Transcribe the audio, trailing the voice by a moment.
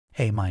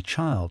Hey, my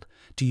child,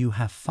 do you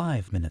have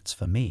 5 minutes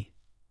for me?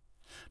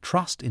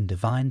 Trust in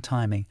divine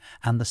timing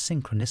and the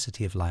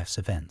synchronicity of life's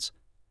events.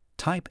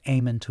 Type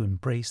Amen to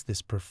embrace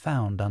this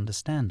profound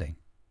understanding.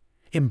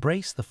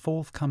 Embrace the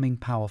forthcoming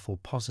powerful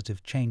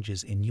positive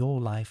changes in your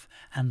life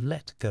and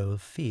let go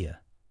of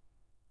fear.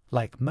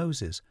 Like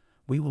Moses,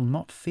 we will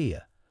not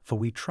fear, for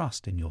we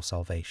trust in your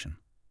salvation.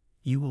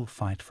 You will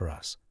fight for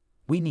us.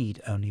 We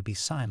need only be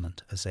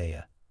silent,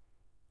 Isaiah.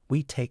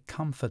 We take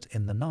comfort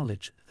in the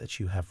knowledge that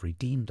you have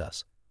redeemed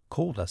us,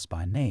 called us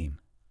by name,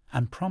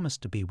 and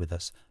promised to be with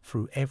us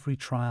through every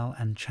trial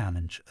and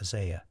challenge,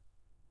 Isaiah.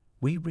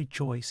 We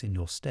rejoice in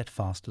your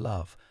steadfast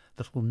love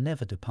that will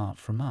never depart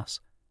from us,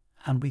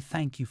 and we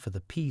thank you for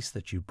the peace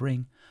that you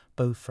bring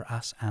both for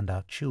us and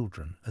our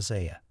children,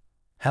 Isaiah.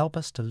 Help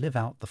us to live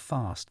out the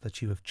fast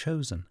that you have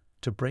chosen,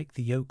 to break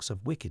the yokes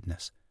of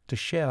wickedness, to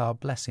share our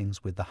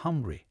blessings with the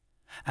hungry,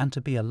 and to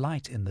be a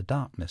light in the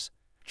darkness,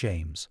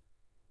 James.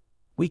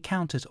 We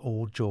count it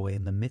all joy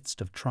in the midst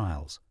of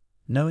trials,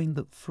 knowing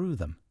that through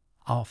them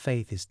our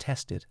faith is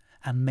tested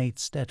and made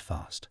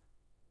steadfast.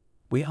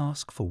 We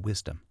ask for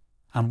wisdom,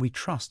 and we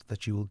trust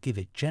that you will give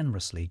it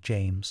generously,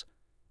 James.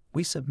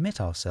 We submit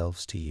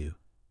ourselves to you,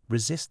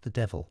 resist the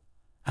devil,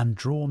 and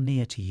draw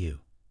near to you,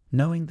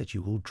 knowing that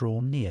you will draw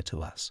near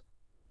to us.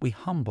 We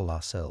humble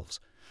ourselves,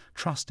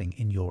 trusting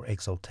in your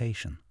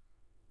exaltation.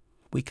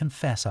 We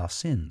confess our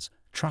sins,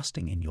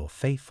 trusting in your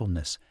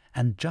faithfulness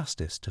and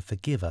justice to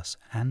forgive us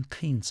and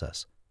cleanse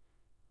us.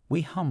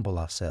 We humble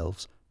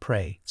ourselves,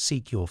 pray,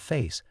 seek your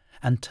face,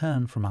 and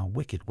turn from our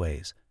wicked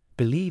ways,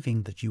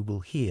 believing that you will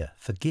hear,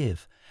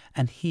 forgive,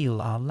 and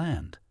heal our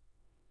land.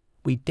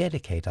 We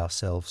dedicate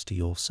ourselves to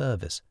your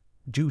service,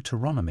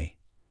 Deuteronomy.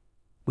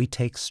 We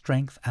take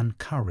strength and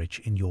courage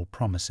in your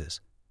promises.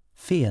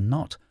 Fear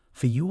not,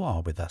 for you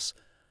are with us,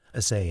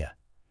 Isaiah.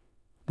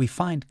 We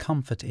find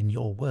comfort in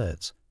your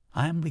words.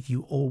 I am with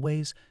you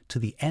always to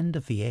the end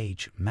of the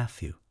age,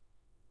 Matthew.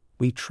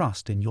 We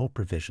trust in your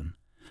provision,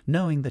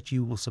 knowing that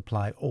you will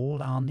supply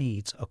all our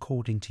needs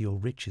according to your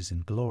riches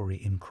in glory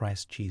in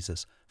Christ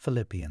Jesus,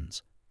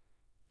 Philippians.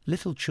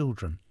 Little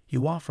children,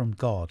 you are from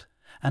God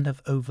and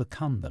have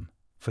overcome them,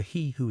 for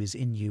he who is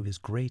in you is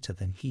greater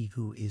than he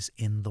who is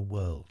in the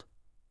world.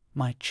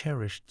 My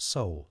cherished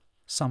soul,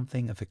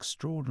 something of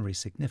extraordinary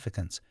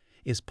significance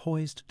is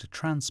poised to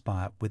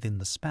transpire within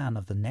the span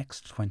of the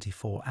next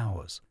 24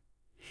 hours.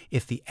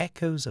 If the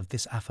echoes of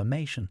this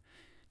affirmation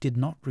did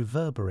not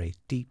reverberate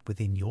deep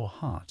within your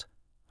heart,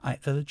 I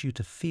urge you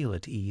to feel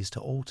at ease to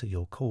alter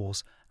your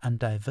course and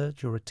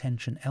divert your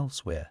attention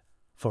elsewhere,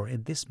 for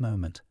in this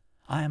moment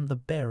I am the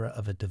bearer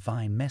of a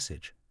divine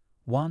message,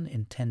 one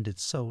intended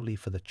solely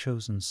for the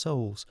chosen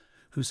souls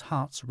whose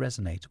hearts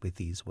resonate with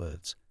these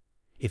words.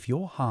 If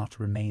your heart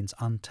remains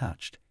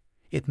untouched,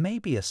 it may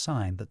be a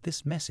sign that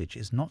this message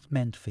is not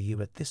meant for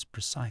you at this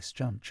precise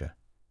juncture.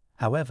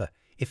 However,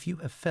 if you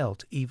have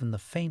felt even the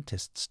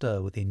faintest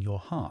stir within your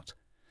heart,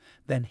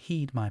 then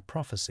heed my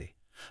prophecy,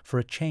 for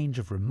a change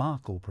of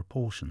remarkable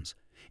proportions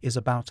is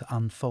about to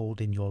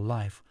unfold in your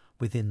life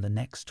within the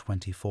next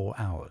 24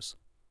 hours.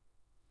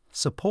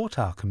 Support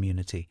our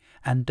community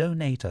and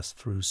donate us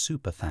through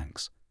Super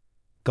Thanks.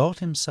 God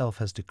Himself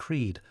has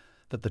decreed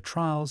that the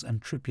trials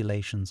and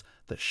tribulations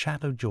that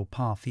shadowed your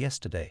path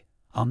yesterday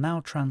are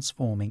now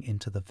transforming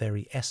into the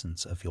very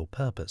essence of your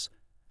purpose,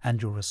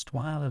 and your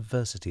erstwhile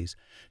adversities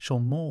shall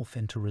morph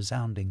into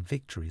resounding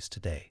victories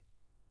today.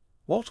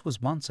 What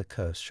was once a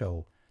curse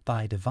shall,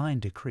 by divine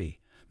decree,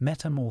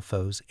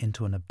 metamorphose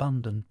into an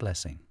abundant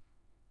blessing.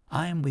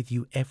 I am with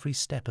you every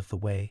step of the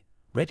way,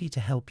 ready to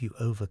help you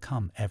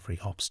overcome every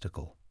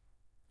obstacle.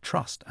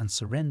 Trust and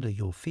surrender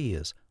your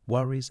fears,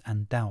 worries,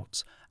 and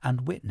doubts,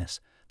 and witness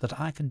that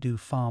I can do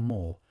far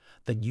more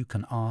than you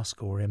can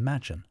ask or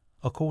imagine,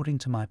 according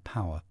to my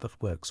power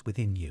that works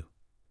within you.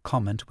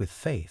 Comment with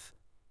faith.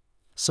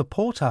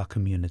 Support our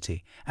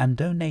community and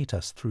donate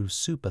us through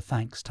Super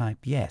Thanks. Type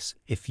yes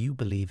if you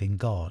believe in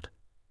God.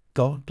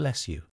 God bless you.